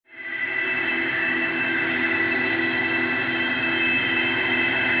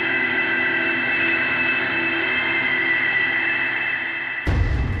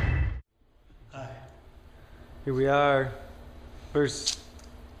Here we are. First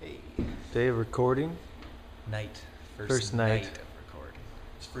Hey. day of recording. Night. First night of recording.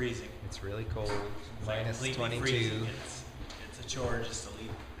 It's freezing. It's really cold. It's Minus completely 22. freezing. It's a chore just to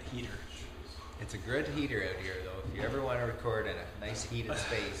leave the heater. It's a good heater out here, though. If you ever want to record in a nice heated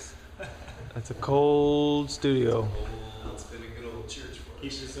space. It's a cold studio. It's been a good old church for us.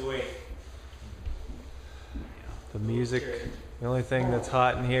 Keeps us awake. The music. The only thing that's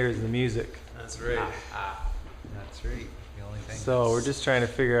hot in here is the music. That's right. That's right. The only thing. So we're just trying to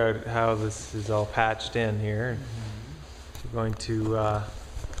figure out how this is all patched in here. We're going to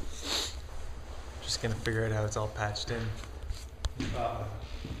just gonna figure out how it's all patched in.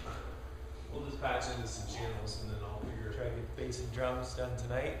 We'll just patch into some channels and then I'll Try to get bass and drums done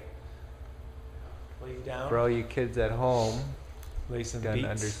tonight. Lay down. For all you kids at home, Lay some gotta beats.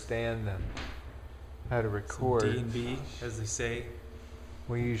 understand how to Some record. D&B, as they say.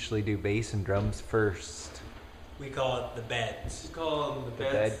 We usually do bass and drums first. We call it the beds. We call them the The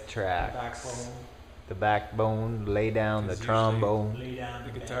beds. bed tracks. Backbone. The backbone, lay down the Because trombone. Lay down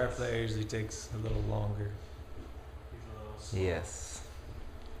The the guitar beds. player usually takes a little longer. Yes.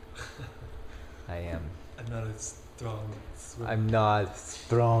 I am. I'm not as strong. I'm not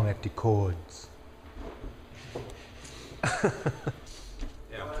strong at the chords.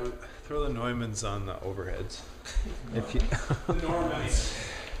 Yeah, throw the Neumanns on the overheads. If you The Normans.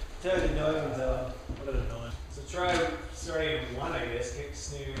 Tell the Neumanns out. What are the Normans? So try starting with one, I guess. Kick,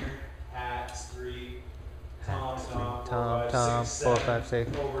 snare, hats, 3, tom, tom, 4, 5,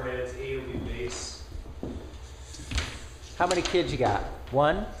 6. overheads, 8 will be bass. How many kids you got?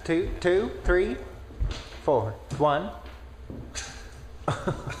 1, 2, 3, 4. 1.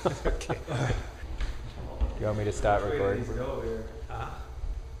 Okay. Do you want me to start recording?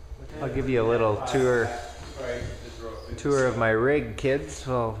 I'll give you a little tour of my rig, kids,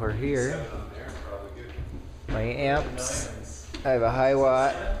 while we're here. My amps. I have a high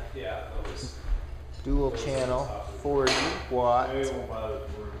watt, dual channel, 40 watt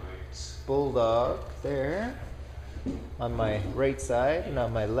Bulldog there on my right side, and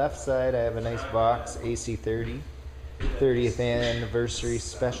on my left side I have a nice box AC30 30th anniversary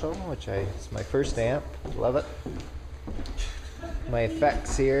special, which it's my first amp. Love it. My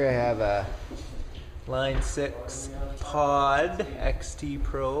effects here, I have a Line 6 Pod XT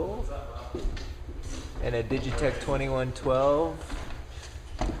Pro and a Digitech 2112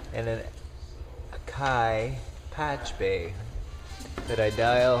 and a Kai patch bay that I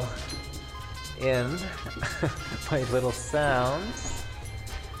dial in my little sounds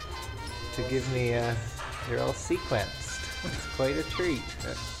to give me they're all sequenced. It's quite a treat.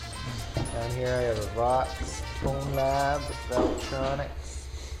 Down here I have a Vox Tone Lab with electronics,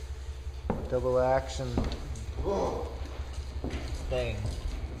 double action thing.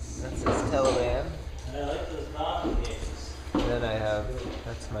 That's this Televan. I like those coffee games. Then I have,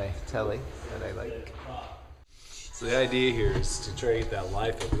 that's my telly that I like. So the idea here is to try to get that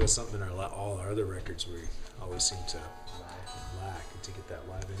live feel, because that's something in all our other records we always seem to lack, and to get that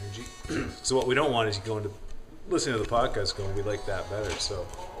live energy. So what we don't want is you going to listen to the podcast going, we like that better. So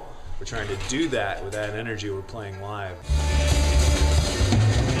we're trying to do that with that energy we're playing live.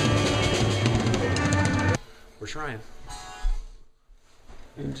 We're trying.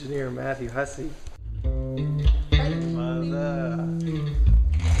 Engineer Matthew Hussey.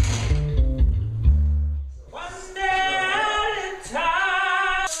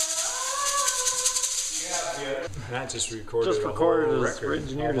 Matt just recorded Just a recorded whole his, record.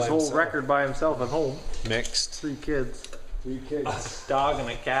 engineered all his by whole himself. record by himself at home. Mixed. 3 kids. 3 kids. Dog and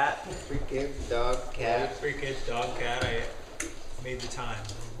a cat. 3 kids, dog, cat. 3 kids, dog, cat. I made the time.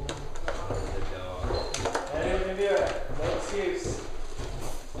 No excuse.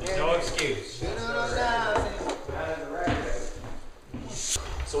 No excuse.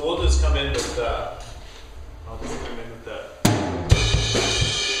 So we'll just come in with I'll just come in with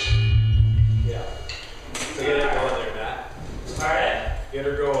yeah. So get it going there, Matt. Alright. Get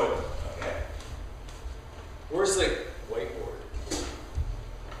her going. Okay. Where's the whiteboard?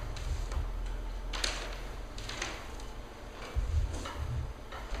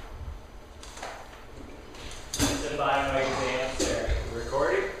 The bottom right exam there.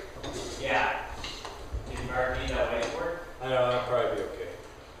 Recording? Yeah. Did you mark me that whiteboard? I know, that'll probably be okay.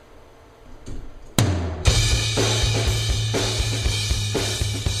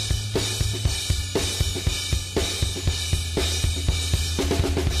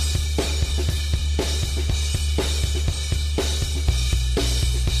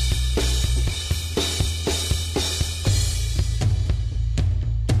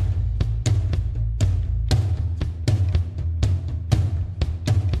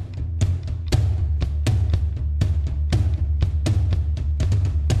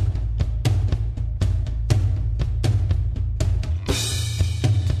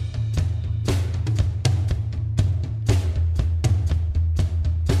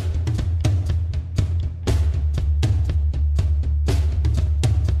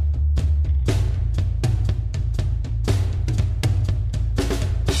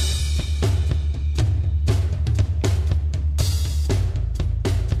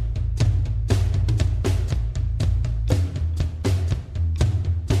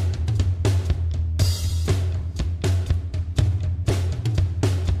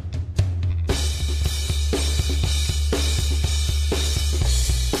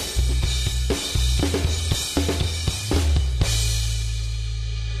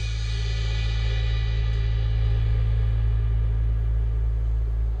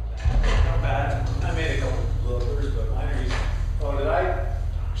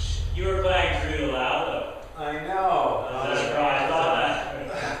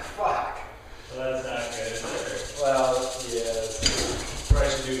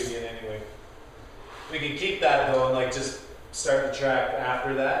 keep that though, and like just start the track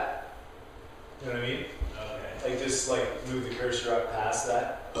after that. You know what I mean? Okay. Like just like move the cursor up past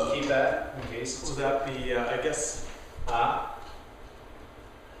that. Keep that in case. Will that be, I guess, Well,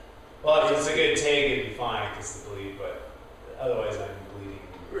 if it's a good take, it'd be fine because the bleed, but otherwise I'm bleeding.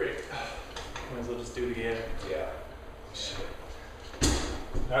 great. Might as well just do it again. Yeah.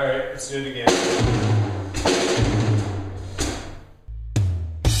 All right, let's do it again.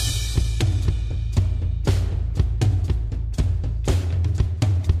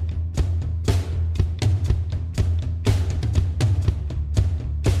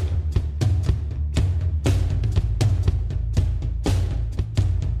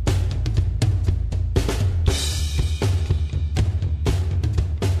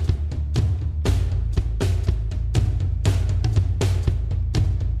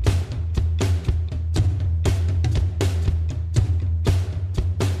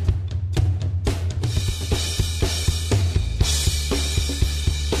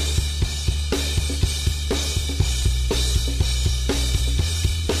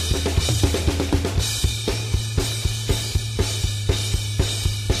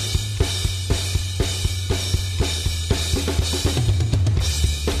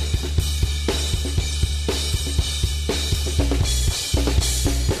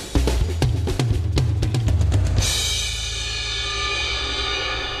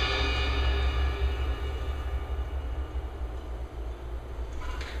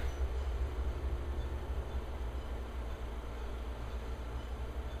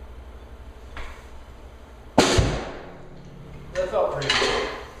 That felt pretty good.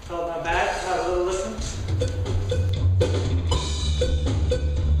 Felt not bad. Have a little listen.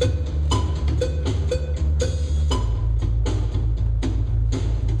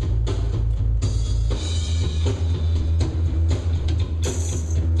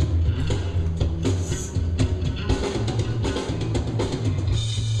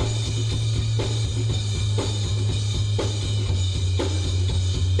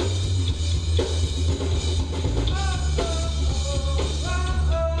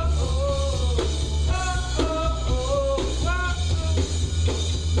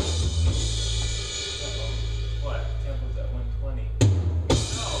 What? Tempo's at 120.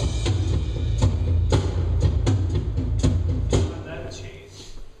 How'd that change?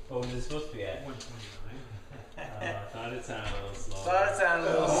 What was it supposed to be at? 129. I thought it sounded a little slow. Thought it sounded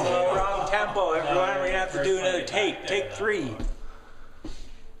a little slow. Wrong tempo, everyone. We're gonna have to do another take. Take 3.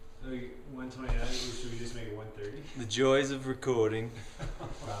 Like 129, should we just make it 130? The joys of recording.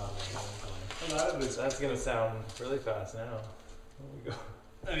 That's gonna sound really fast now. Here we go.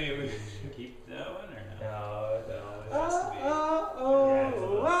 I mean, we Keep that one or no? No, it has to be.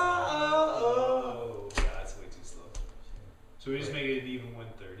 Yeah, that's way too slow. So we just make it even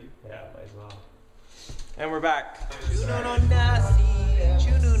 130? Yeah, might as well. And we're back. You don't know nothing,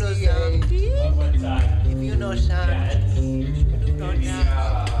 you do know something. One more time. If you know something, you do know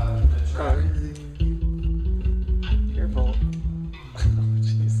nothing. The track. Careful.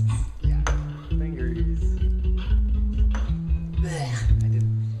 Jesus. Fingers. I did.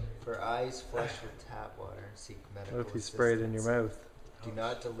 For eyes flushed with tap water, seek medical What if you spray it in your assistance. mouth? Do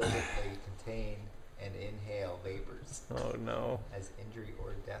not deliberately contain and inhale vapors, Oh no. as injury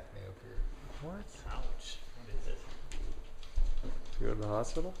or death may occur. What? Ouch. What is it? To go to the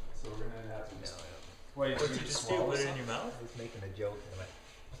hospital? So we're gonna have to No, just. I Wait, What did you just do? Put it in your mouth? was making a joke. And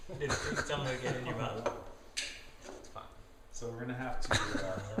I'm Did it tell me to get in your mouth? it's fine. So we're gonna have to.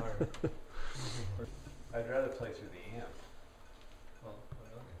 I'd rather play through the amp. Well,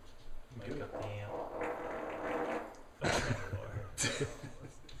 Make up the amp.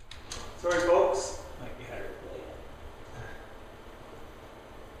 Sorry, folks. Might be harder to play.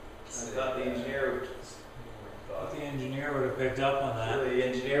 I thought the engineer Thought the engineer would have picked up on that. the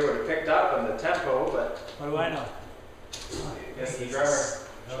engineer would have picked up on the tempo, but What do I know? I guess the drummer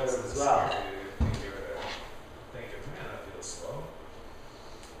showed it as well. Thinking, man, that feels slow.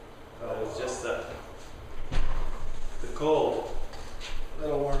 But it was just the cold. A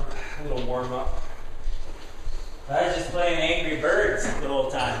little warm up. I was just playing Angry Birds the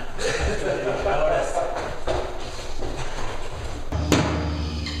whole time. I noticed.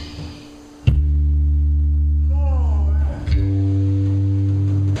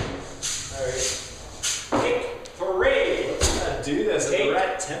 Take 3. Let's not do this at the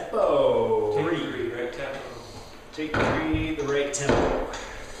right tempo. Take 3, right tempo. Take 3, the right tempo.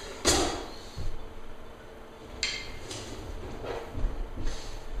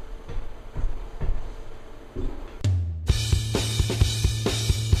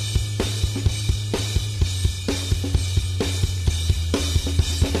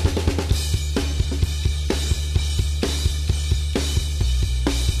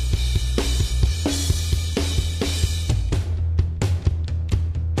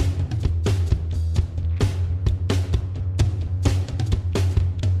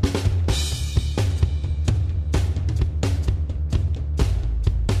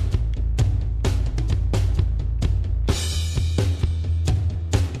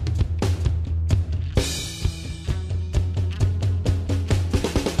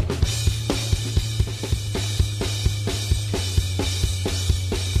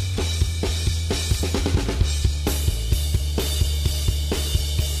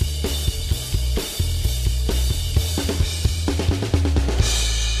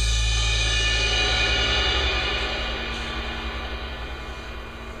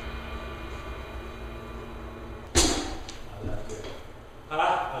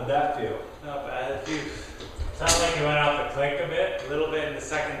 How'd that feel? Not bad. If you Sounds like you went off the click a bit. a little bit in the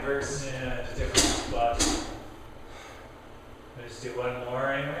second verse. Yeah, it's different spots. Just do one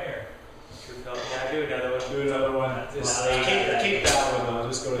more anyway, Yeah, do another one. Do another one. Just Well, keep that one though.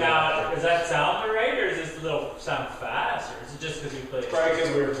 Just go or? to Now, does that sound right, or is this a little sound fast, or is it just because we played? Probably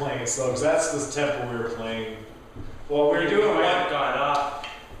because we were playing it slow. Because that's the tempo we were playing. Well, we were We doing might have one. gone off.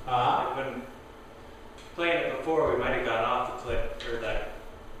 Ah, When playing it before, we might have gone off the clip, or like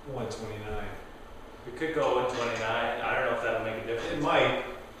 129. we could go 129. I don't know if that'll make a difference. It might.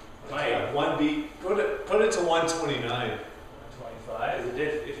 Might. One beat. Put it to 129. 25.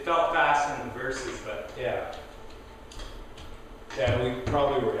 It felt fast in the verses, but Yeah. Yeah, we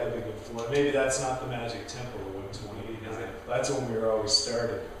probably were ebbing and flowing. Maybe that's not the magic tempo of 129. That's when we were always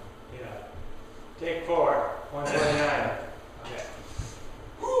starting. yeah. Take 4. 129. Okay.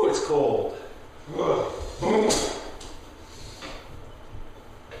 Woo, it's cold.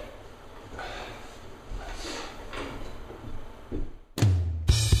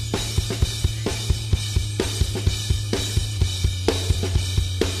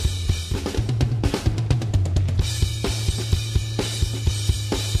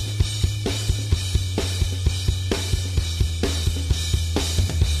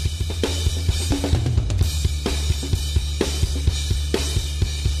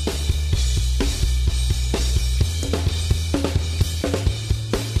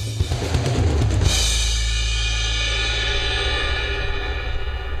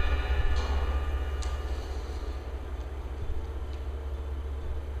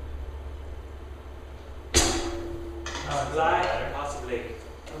 Live? Possibly.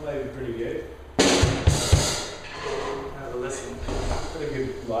 That might be pretty good. Have a listen. Pretty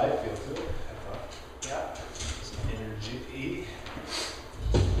good live feel to it, I thought. Yeah. Some energy.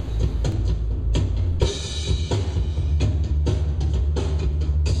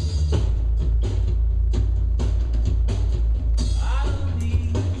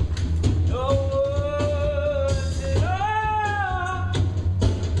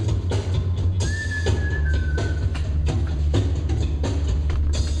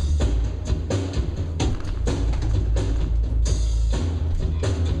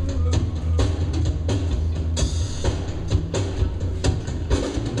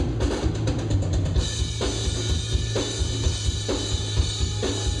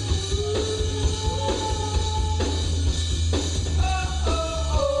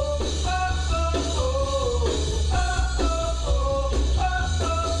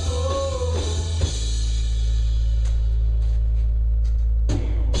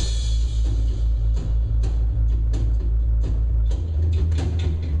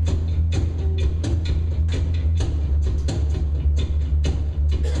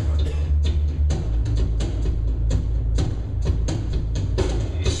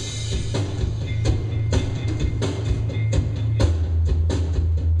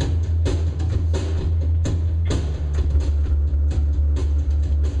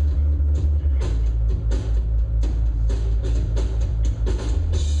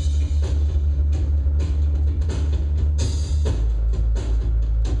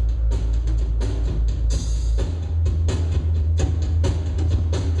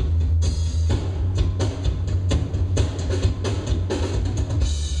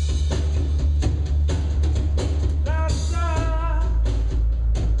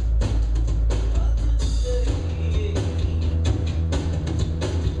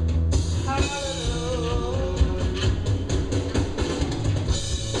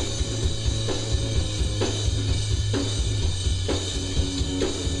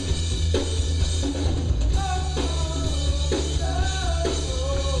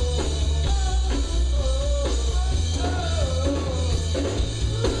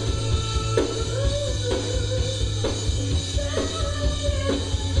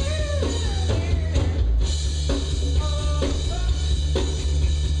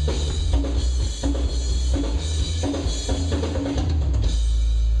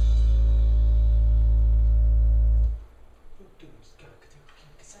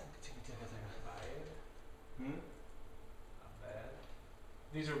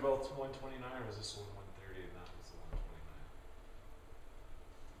 These are both 129, or was this one 130 and that was the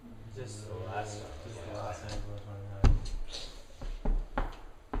 129? Just the last one. Just the Yeah. last one was 29.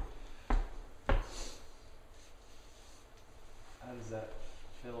 How does that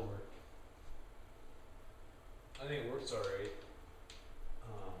fill work? I think it works alright.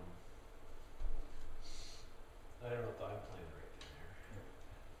 I don't know if I'm playing the right thing here.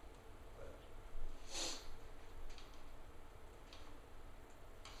 But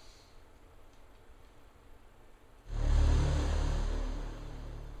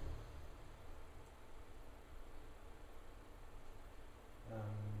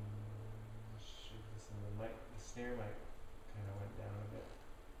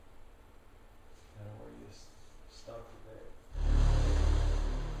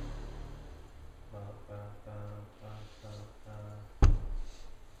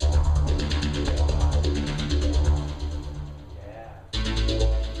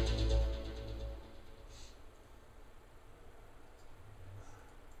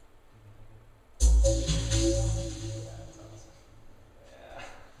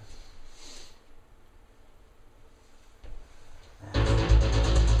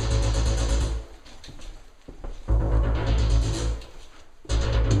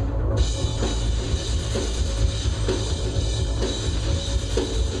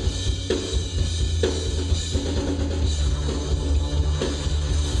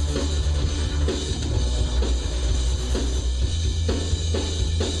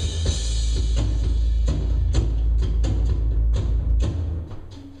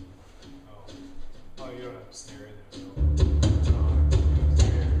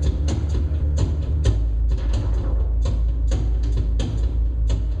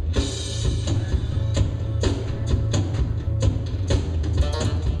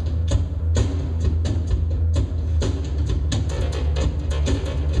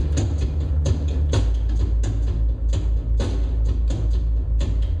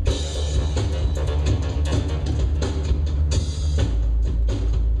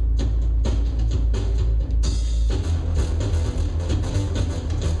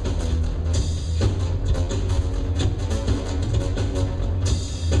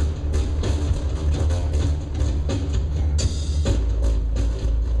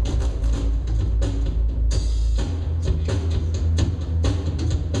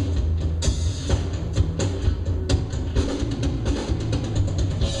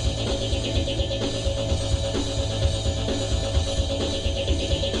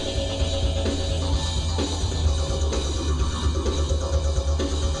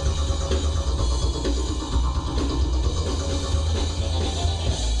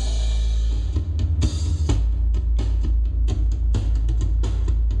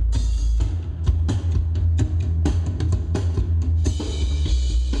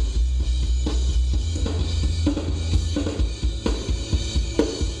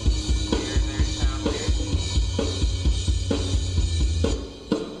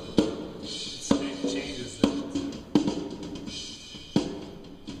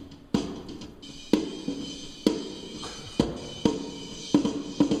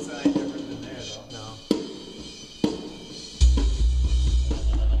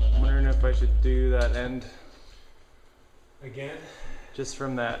should do that end Again? just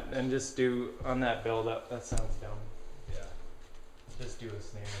from that, and just do on that build up. That sounds dumb. Yeah. Just do a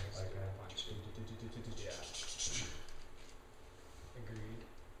snare like a. Yeah. Agreed.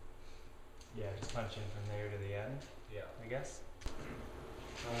 Yeah, just punch in from there to the end, Yeah. I guess.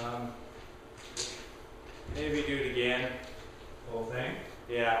 Maybe do it again. Whole thing?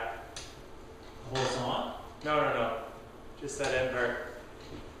 Yeah. The whole song? No. Just that end part.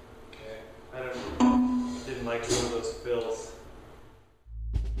 Okay. I didn't like some of those fills.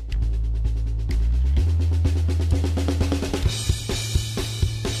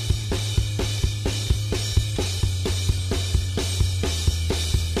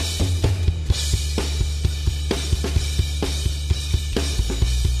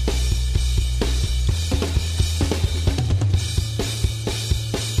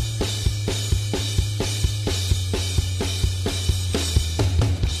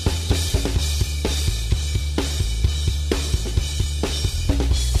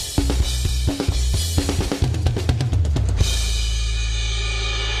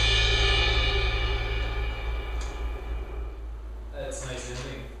 That's nice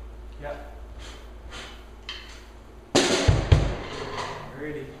ending. Yeah.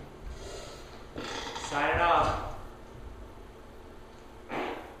 Alrighty. Signing off.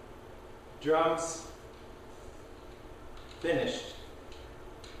 Drums. Finished.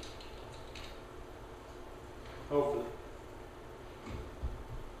 Hopefully.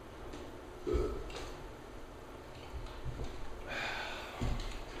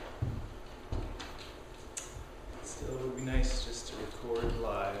 Still, it would be nice just to record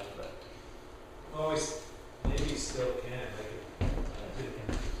live, but Always, maybe you still can.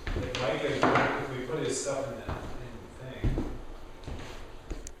 Like Mike, if we put his stuff in that thing,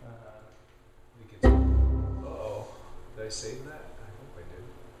 we could. Uh-oh. Did I save that?